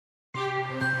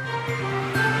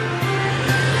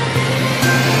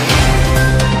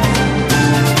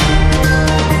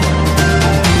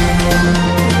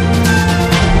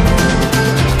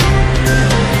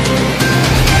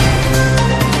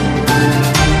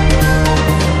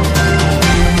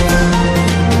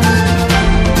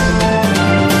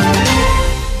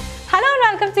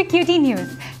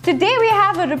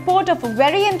report of a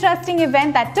very interesting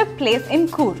event that took place in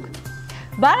Coorg.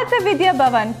 Bharatiya Vidya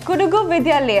Bhavan Kodagu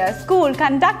Vidyalaya school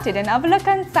conducted an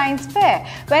Avalokan Science Fair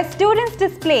where students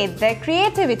displayed their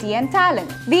creativity and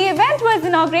talent. The event was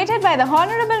inaugurated by the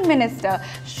Honorable Minister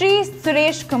Shri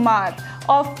Suresh Kumar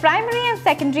of Primary and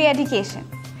Secondary Education.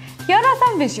 Here are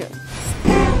some visuals.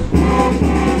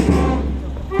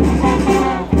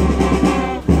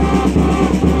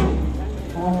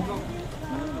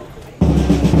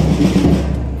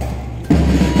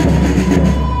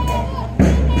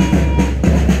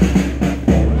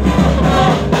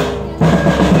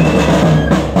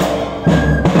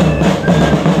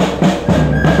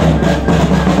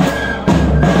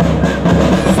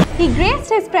 He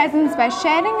graced his presence by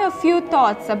sharing a few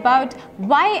thoughts about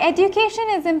why education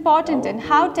is important and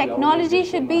how technology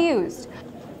should be used.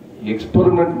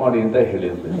 Experiment ಮಾಡಿ ಅಂತ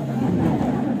ಹೇಳಿದ್ರು.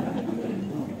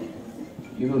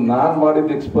 ಇದು ನಾನು ಮಾಡಿದ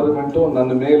experiment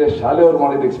ನನ್ನ ಮೇಲೆ ಶಾಲೆಯವರು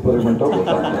ಮಾಡಿದ experiment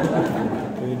ಗೊತ್ತಾಗ್ತದೆ.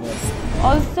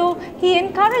 Also, he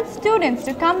encouraged students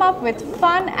to come up with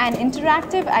fun and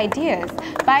interactive ideas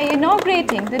by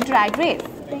inaugurating the drag race.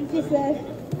 Thank you, sir.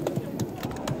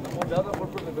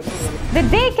 The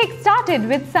day kick-started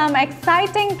with some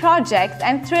exciting projects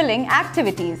and thrilling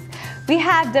activities. We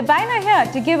have Dabaina here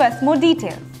to give us more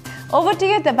details. Over to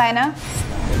you, Dabaina.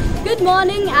 Good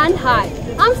morning and hi.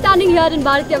 I'm standing here in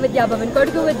Bharatiya Vidya Bhavan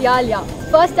Kodagu Vidyalaya.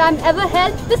 First time ever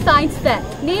held the science fair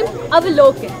named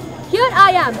Avalokan. Here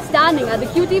I am standing at the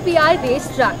QtPi race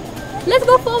track. Let's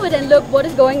go forward and look what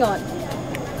is going on.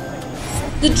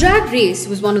 The drag race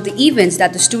was one of the events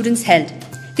that the students held.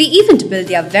 They even built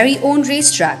their very own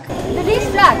racetrack. The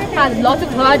racetrack has lots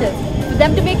of hurdles for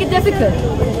them to make it difficult.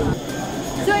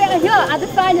 So here at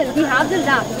the final we have the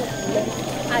ramps.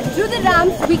 And through the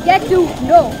ramps we get to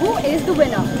know who is the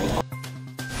winner.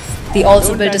 They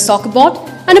also built a soccer board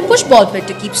and a push ball pit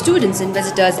to keep students and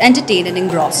visitors entertained and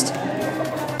engrossed.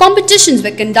 Competitions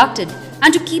were conducted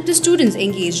and to keep the students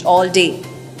engaged all day.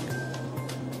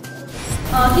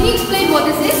 Can you explain what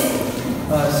this is?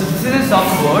 So this is a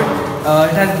soccer board.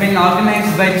 It has been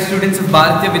organized by the students of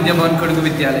Bharatiya Vidya Bhavan Kodagu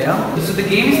Vidyalaya. So the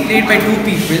game is played by two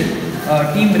people,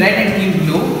 Team Red and Team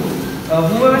Blue.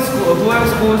 Whoever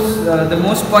scores the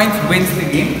most points wins the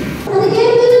game.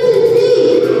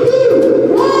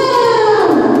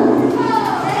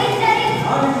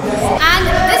 And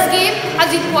this game has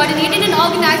been coordinated and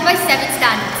organized by 7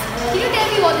 standards. Can you tell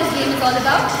me what this game is all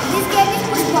about? This game is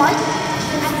football,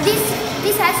 and this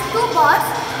has 2 balls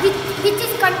which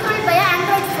is controlled by an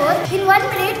Android phone. In 1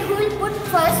 minute, who will put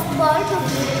first ball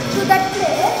to that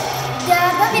player, they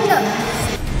are the winner.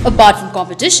 Apart from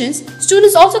competitions,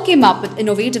 students also came up with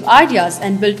innovative ideas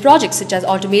and built projects such as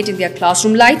automating their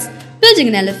classroom lights, building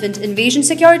an elephant invasion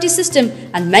security system,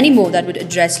 and many more that would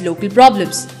address local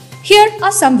problems. Here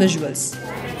are some visuals.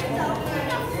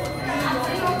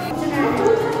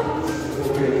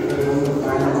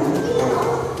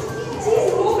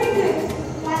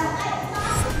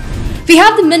 We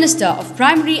have the Minister of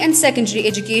Primary and Secondary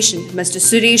Education, Mr.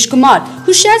 Suresh Kumar,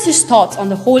 who shares his thoughts on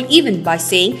the whole event by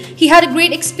saying he had a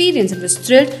great experience and was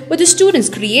thrilled with the students'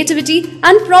 creativity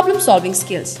and problem-solving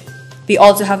skills. We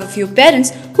also have a few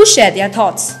parents who share their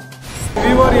thoughts.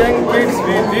 We were young kids,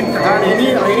 we didn't have any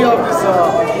idea of this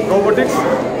robotics.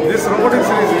 This robotics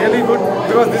is really good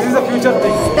because this is a future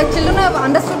thing. The children have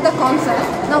understood the concept.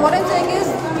 Now what I'm saying is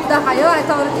the higher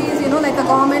authorities, like the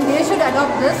government, they should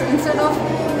adopt this instead of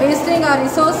wasting our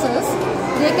resources.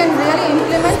 They can really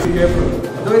implement. Be careful.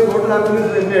 Otherwise what will happen is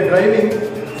when we are driving,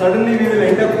 suddenly we will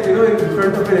end up in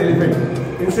front of an elephant.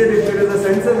 Instead if there is a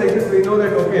sensor like this, we know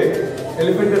that okay,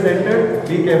 elephant has entered,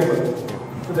 be careful.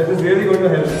 So that is really going to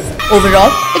help.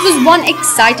 Overall, it was one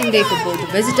exciting day for both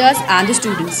the visitors and the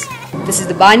students. This is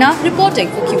Dabaina reporting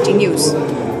for QtNews.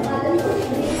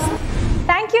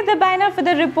 Thank you, Dabaina, for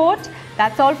the report.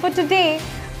 That's all for today.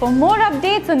 For more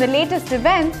updates on the latest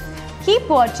events, keep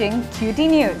watching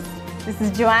QtNews. This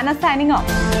is Joanna signing off.